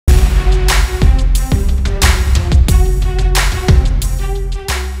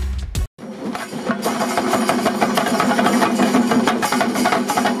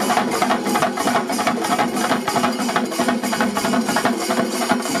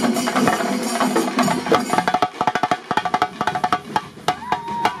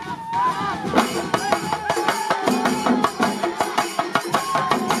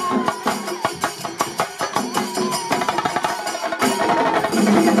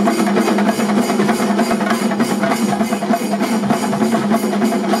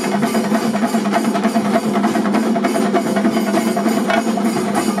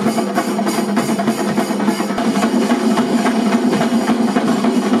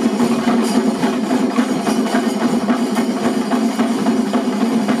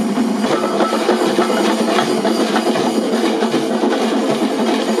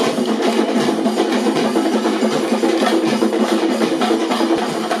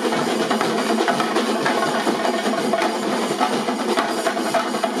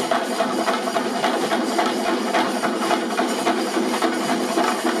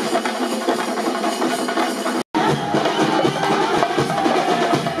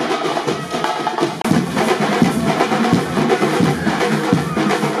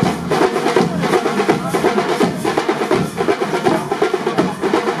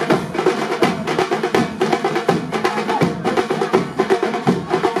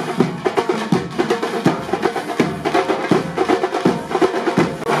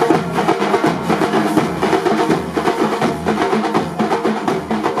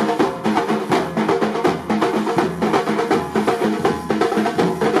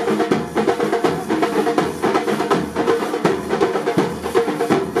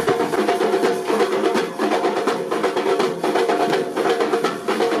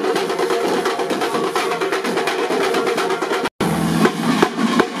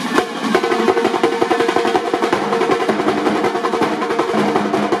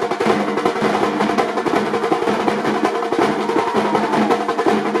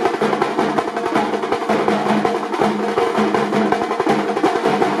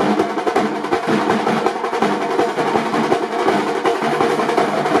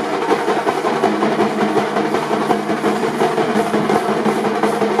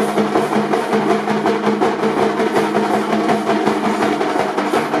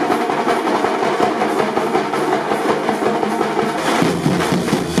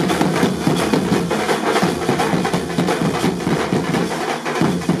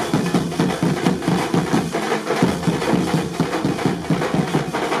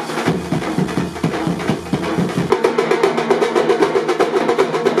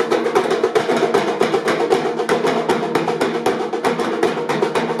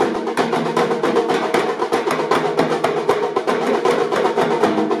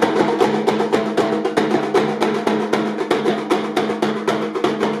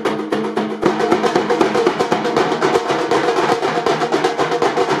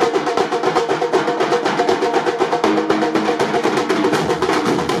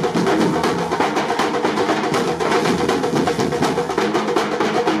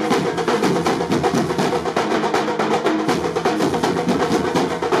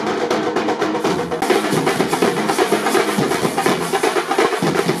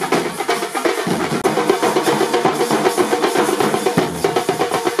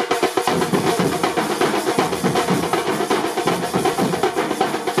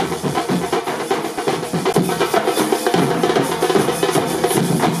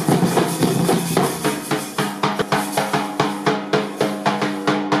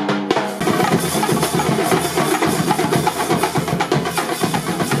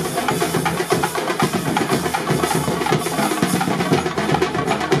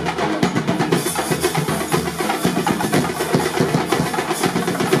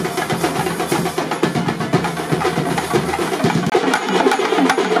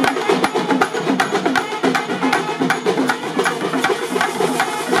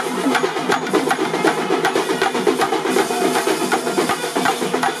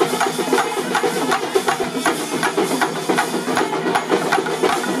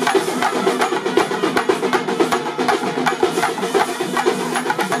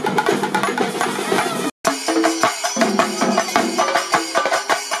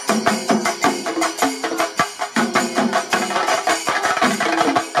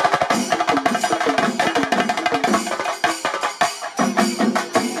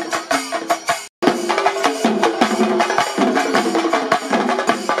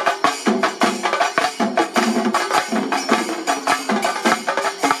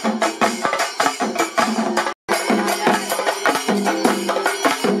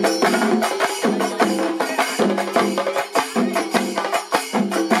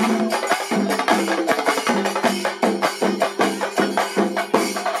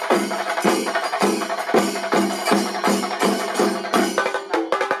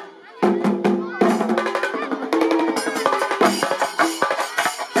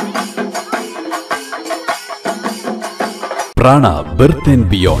Prana berth and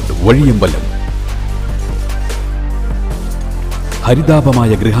beyond വഴിയമ്പലം.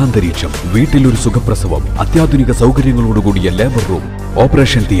 ഹരിതാപമായ ഗൃഹാന്തരീക്ഷം, വീട്ടിലൊരു സുഖപ്രസവം, അത്യാധുനിക സൗകര്യങ്ങളോടുകൂടിയ labour room,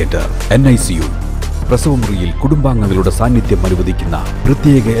 operation theatre, NICU, പ്രസവമുറിയിൽ കുടുംബാംഗങ്ങളുടെ സാന്നിധ്യം അനുവദിക്കുന്ന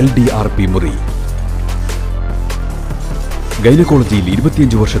പ്രത്യേക LDRP മുറി. ഗൈനക്കോളജിയിൽ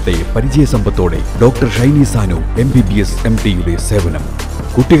 25 വർഷത്തെ പരിചയസമ്പത്തോടെ doctor Shiny Sanu MBBS MD സേവനം.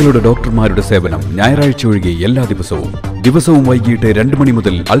 കുട്ടികളുടെ ഡോക്ടർമാരുടെ സേവനം ഞായറാഴ്ച ഒഴികെ എല്ലാ ദിവസവും വൈകിട്ട് 2 മണി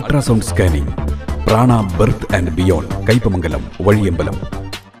മുതൽ ultrasound scanning. Prana berth and beyond, Kaipamangalam, വഴിയമ്പലം.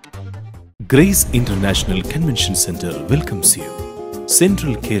 Grace International Convention Center welcomes you.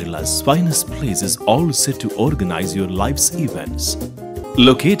 Central Kerala's finest place is all set to organize your life's events.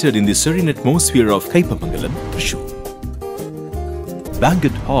 Located in the serene atmosphere of Kaipamangalam, Thrissur.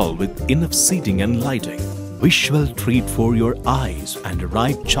 Banquet hall with enough seating and lighting. Visual treat for your eyes and a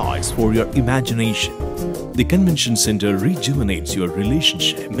right choice for your imagination. The convention center rejuvenates your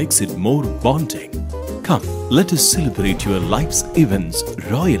relationship, makes it more bonding. Come, let us celebrate your life's events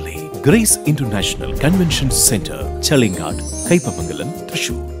royally. Grace International Convention Center, Chalingad, Kaipamangalam,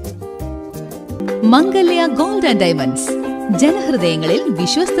 Thrissur. Mangalya gold and diamonds. ജനഹൃദയങ്ങളിൽ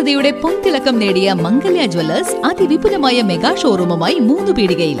വിശ്വസ്തയുടെ പൊൻതിളക്കം നേടിയ മംഗല്യ Jewellers അതിവിപുലമായ mega ഷോറൂമുമായി 3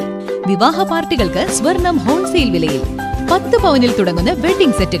 പീടികയിൽ. വിവാഹ പാർട്ടികൾക്ക് സ്വർണം wholesale വിലയിൽ. 10 പവനിൽ തുടങ്ങുന്ന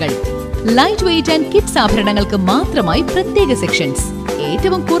wedding സെറ്റുകൾ, light weight and kids ആഭരണങ്ങൾക്ക് മാത്രമായി പ്രത്യേക സെക്ഷൻസ്.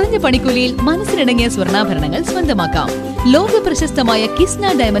 ഏറ്റവും കുറഞ്ഞ പണിക്കൂലിയിൽ മനസ്സിനിണങ്ങിയ സ്വർണ്ണാഭരണങ്ങൾ സ്വന്തമാക്കാം. ലോക പ്രശസ്തമായ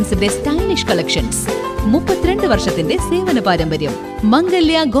കിസ്ന ഡയമണ്ട്സിന്റെ സ്റ്റൈലിഷ് കളക്ഷൻസ്. 32 വർഷത്തിന്റെ സേവന പാരമ്പര്യം.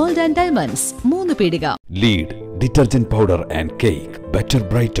 മംഗല്യ ഗോൾഡ് ആൻഡ് ഡയമണ്ട്സ്, 3 പീടിക. Lead detergent powder and cake. Better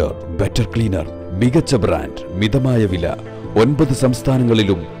brighter, better cleaner. മികച്ച ബ്രാൻഡ്, മിതമായ വില. 9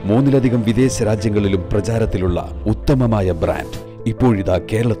 സംസ്ഥാനങ്ങളിലും 3ലധികം വിദേശ രാജ്യങ്ങളിലും പ്രചാരത്തിലുള്ള ഉത്തമമായ ബ്രാൻഡ് ഇപ്പോഴിതാ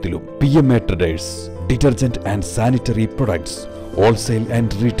കേരളത്തിലും. PMA traders, detergent and sanitary products, wholesale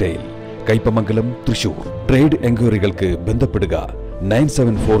and retail, Kaipamangalam, Thrissur. Trade എൻക്വയറികൾക്ക് ബന്ധപ്പെടുക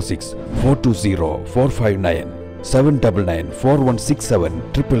 9746 420 459 799 4167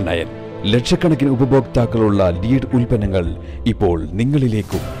 999. ലക്ഷക്കണക്കിന് ഉപഭോക്താക്കളുള്ള ലീഡ് ഉൽപ്പന്നങ്ങൾ ഇപ്പോൾ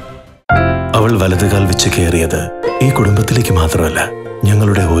നിങ്ങളിലേക്കും. അവൾ വലതുകാൽ വെച്ച് കയറിയത് ഈ കുടുംബത്തിലേക്ക് മാത്രമല്ല,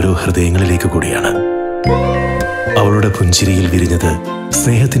 ഞങ്ങളുടെ ഓരോ ഹൃദയങ്ങളിലേക്ക് കൂടിയാണ്. അവളുടെ പുഞ്ചിരിയിൽ വിരിഞ്ഞത്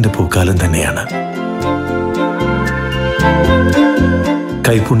സ്നേഹത്തിന്റെ പൂക്കാലം തന്നെയാണ്.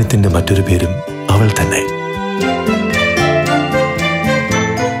 കൈപുണ്യത്തിന്റെ മറ്റൊരു പേരും അവൾ തന്നെ.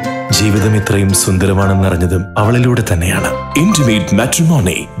 ജീവിതം ഇത്രയും സുന്ദരമാണെന്നറിഞ്ഞതും അവളിലൂടെ തന്നെയാണ്. Intimate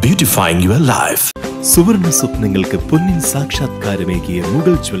matrimony, beautifying your life. സുവർണ സ്വപ്നങ്ങൾക്ക് പൊന്നിൻ സാക്ഷാത്കാരമേകിയ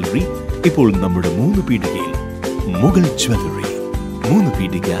മുഗൾ ജ്വല്ലറി ഇപ്പോൾ നമ്മുടെ 3 പീടികയിൽ. മുഗൾ ജ്വല്ലറി, 3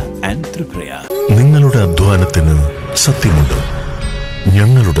 പീടിക ആൻഡ് ത്രിപുര. നിങ്ങളുടെ അധ്വാനത്തിന് സത്യമുണ്ട്,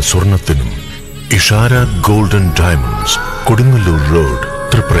 ഞങ്ങളുടെ സ്വർണത്തിനും. Ishara golden diamonds, Kodungallur road,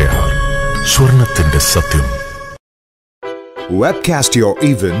 Triprayar. സ്വർണത്തിന്റെ സത്യം. Webcast your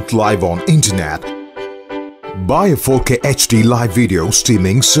event live on internet. Buy a 4K HD live video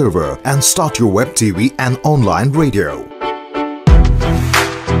streaming server and start your web TV and online radio.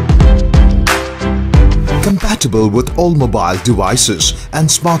 Compatible with all mobile devices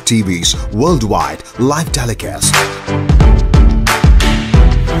and smart TVs worldwide. Live telecast.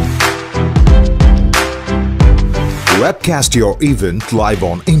 Webcast your event live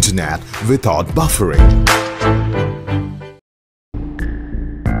on internet without buffering.